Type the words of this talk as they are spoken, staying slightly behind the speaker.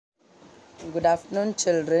Good afternoon,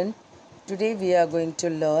 children. Today we are going to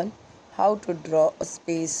learn how to draw a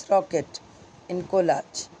space rocket in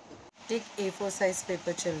collage. Take A4 size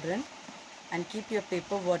paper, children, and keep your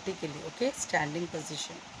paper vertically, okay? Standing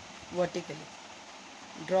position, vertically.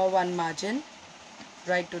 Draw one margin.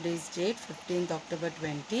 Write today's date, 15th October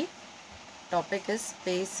 20. Topic is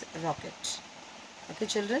space rocket. Okay,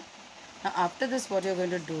 children? Now after this, what you're going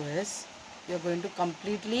to do is, you're going to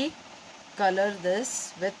completely color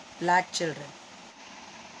this with black, children.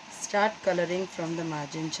 Start coloring from the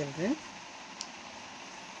margin, children.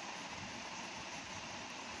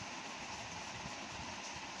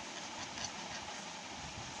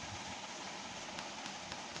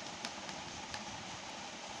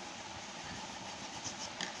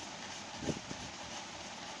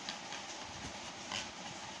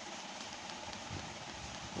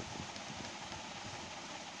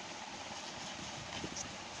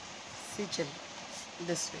 See, children,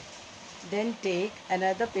 this way. Then take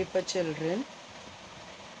another paper, children.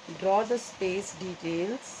 Draw the space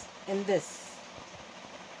details in this.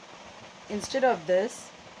 Instead of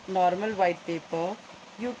this normal white paper,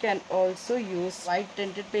 you can also use white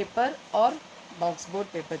tinted paper or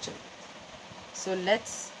boxboard paper, children. So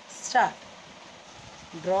let's start.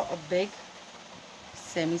 Draw a big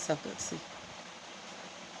semicircle. See, you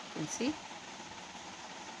can see,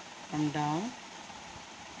 come down,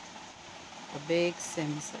 a big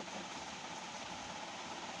semicircle.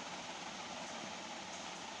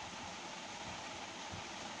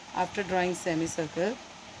 After drawing semicircle,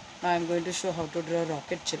 now I am going to show how to draw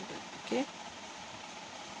rocket, children. Okay.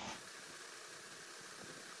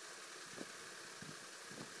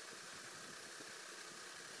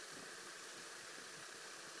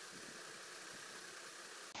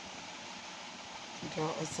 Draw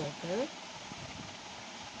a circle,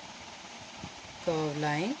 curve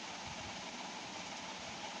line,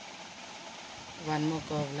 one more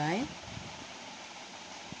curve line,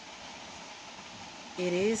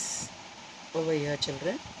 erase over here,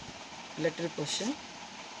 children, little portion,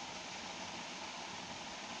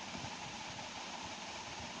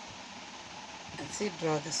 and see,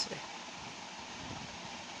 draw this way.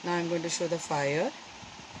 Now I am going to show the fire.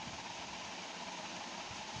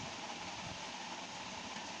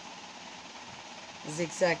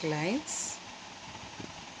 Zigzag lines,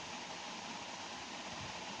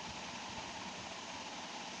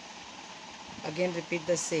 again repeat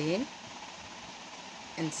the same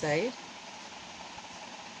inside.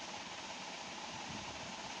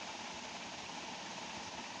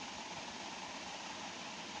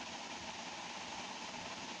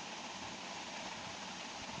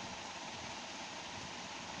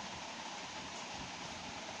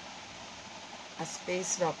 A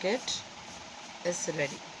space rocket is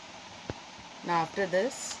ready. Now after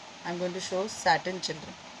this, I am going to show Saturn,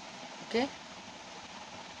 children. Okay.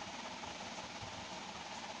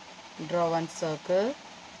 Draw one circle.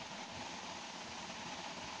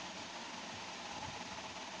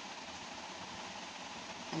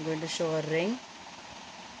 I am going to show a ring.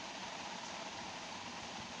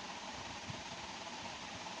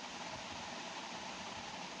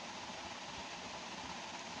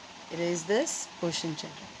 Erase this portion,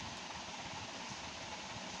 children.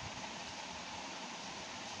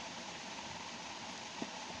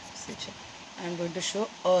 See, children, I am going to show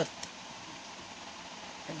Earth.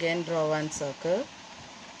 Again draw one circle.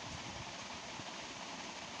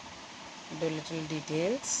 Do little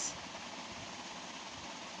details.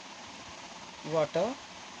 Water.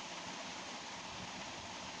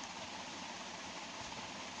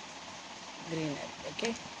 Greenery.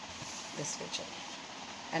 Okay. This way, children.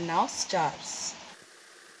 And now stars.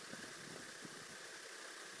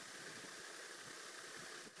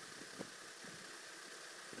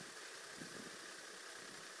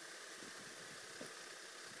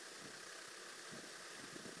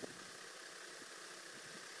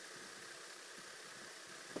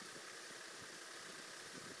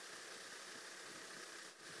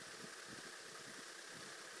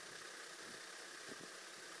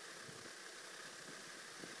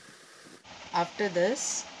 After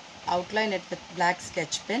this, outline it with black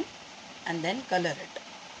sketch pen and then color it.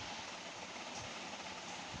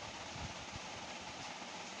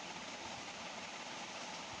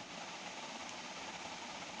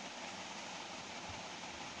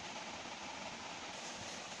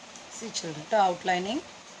 See, children, after outlining,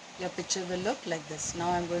 your picture will look like this. Now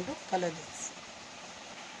I am going to color this.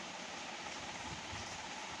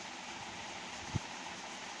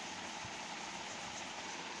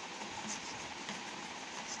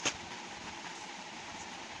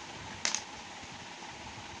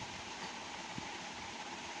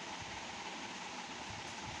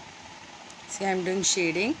 See, I am doing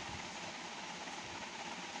shading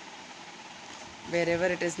wherever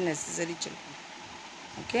it is necessary, children.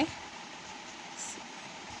 Okay,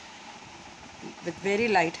 with very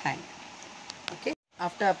light hand. Okay,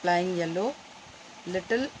 after applying yellow,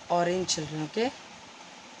 little orange, children. Okay,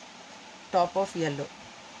 top of yellow,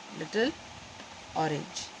 little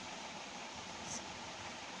orange.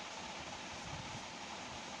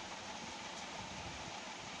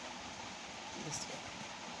 This way.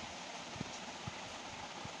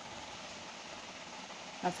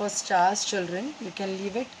 Now for stars, children, you can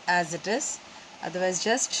leave it as it is, otherwise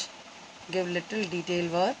just give little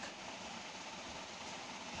detail work.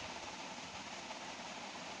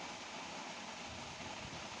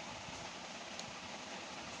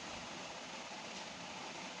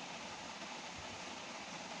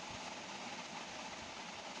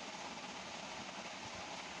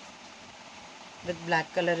 With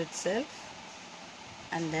black color itself,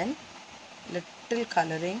 and then little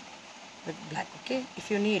coloring with black. Okay,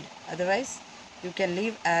 if you need, otherwise you can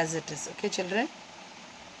leave as it is. Okay, children.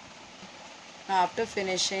 Now after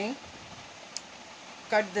finishing,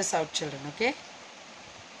 cut this out, children. Okay,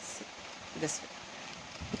 see, this way.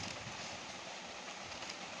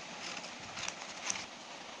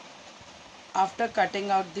 After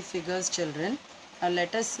cutting out the figures, children, now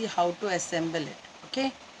let us see how to assemble it.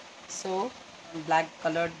 Okay, so black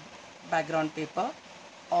colored background paper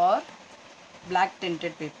or black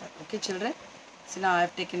tinted paper. Okay, children. So now I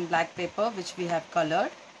have taken black paper which we have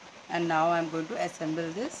colored, and now I am going to assemble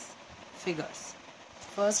this figures.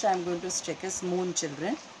 First I am going to stick a moon,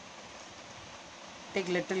 children. Take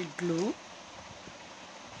little glue.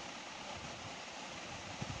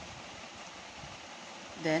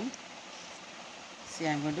 Then see,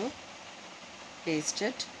 I am going to paste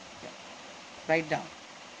it right down.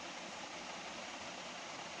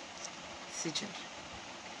 See, children,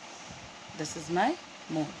 this is my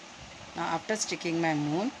moon. Now after sticking my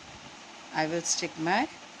moon, I will stick my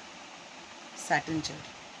Saturn, children.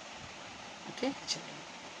 Okay, children.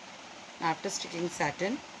 Now after sticking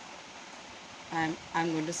Saturn, I'm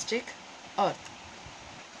going to stick Earth.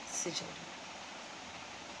 See, children.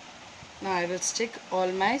 Now I will stick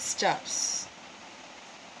all my stars.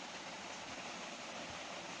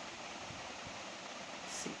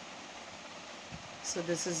 See. So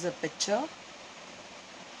this is the picture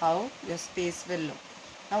how your space will look.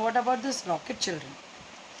 Now what about this rocket, children?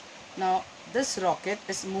 Now this rocket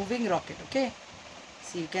is moving rocket. Okay,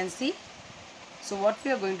 so you can see. So what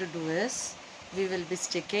we are going to do is, we will be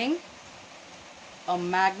sticking a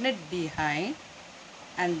magnet behind,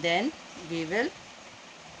 and then we will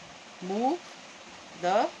move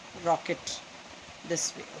the rocket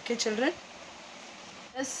this way. Okay, children.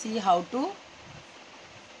 Let's see how to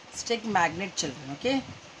stick magnet, children. Okay,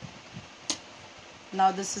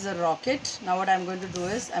 now this is a rocket. Now what I am going to do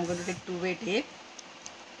is, I am going to take two-way tape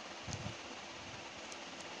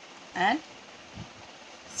and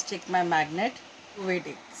stick my magnet two-way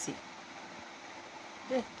tape. See,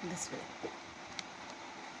 okay, this way.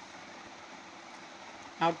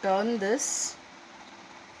 Now turn this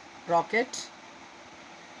rocket,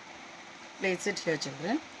 place it here,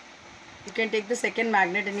 children. You can take the second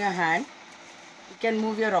magnet in your hand. You can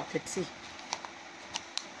move your rocket. See,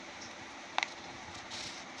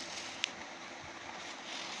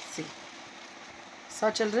 see,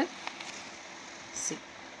 saw, children? See,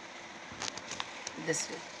 this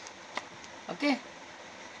way. Okay,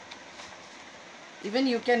 even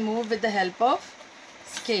you can move with the help of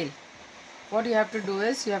scale. What you have to do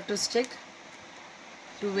is, you have to stick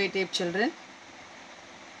two-way tape, children.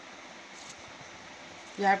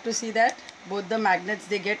 You have to see that both the magnets,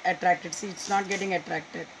 they get attracted. See, it's not getting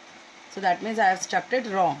attracted, so that means I have stuck it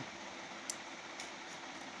wrong.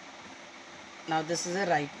 Now this is a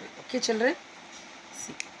right way. Okay, children.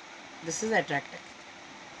 See, this is attracted.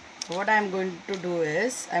 So what I am going to do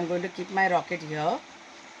is, I am going to keep my rocket here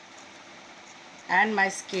and my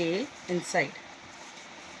scale inside.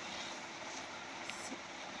 See.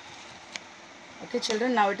 Okay,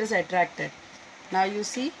 children, now it is attracted. Now you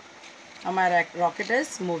see how my rocket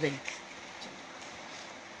is moving.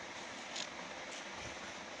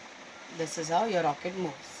 This is how your rocket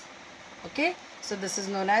moves. Okay, so this is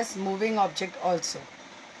known as moving object also.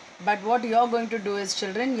 But what you are going to do is,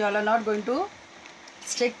 children, you all are not going to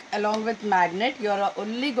stick along with magnet. You are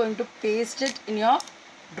only going to paste it in your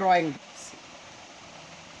drawing.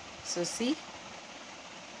 So see,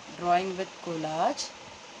 drawing with collage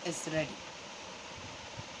is ready.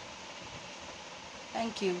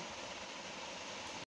 Thank you.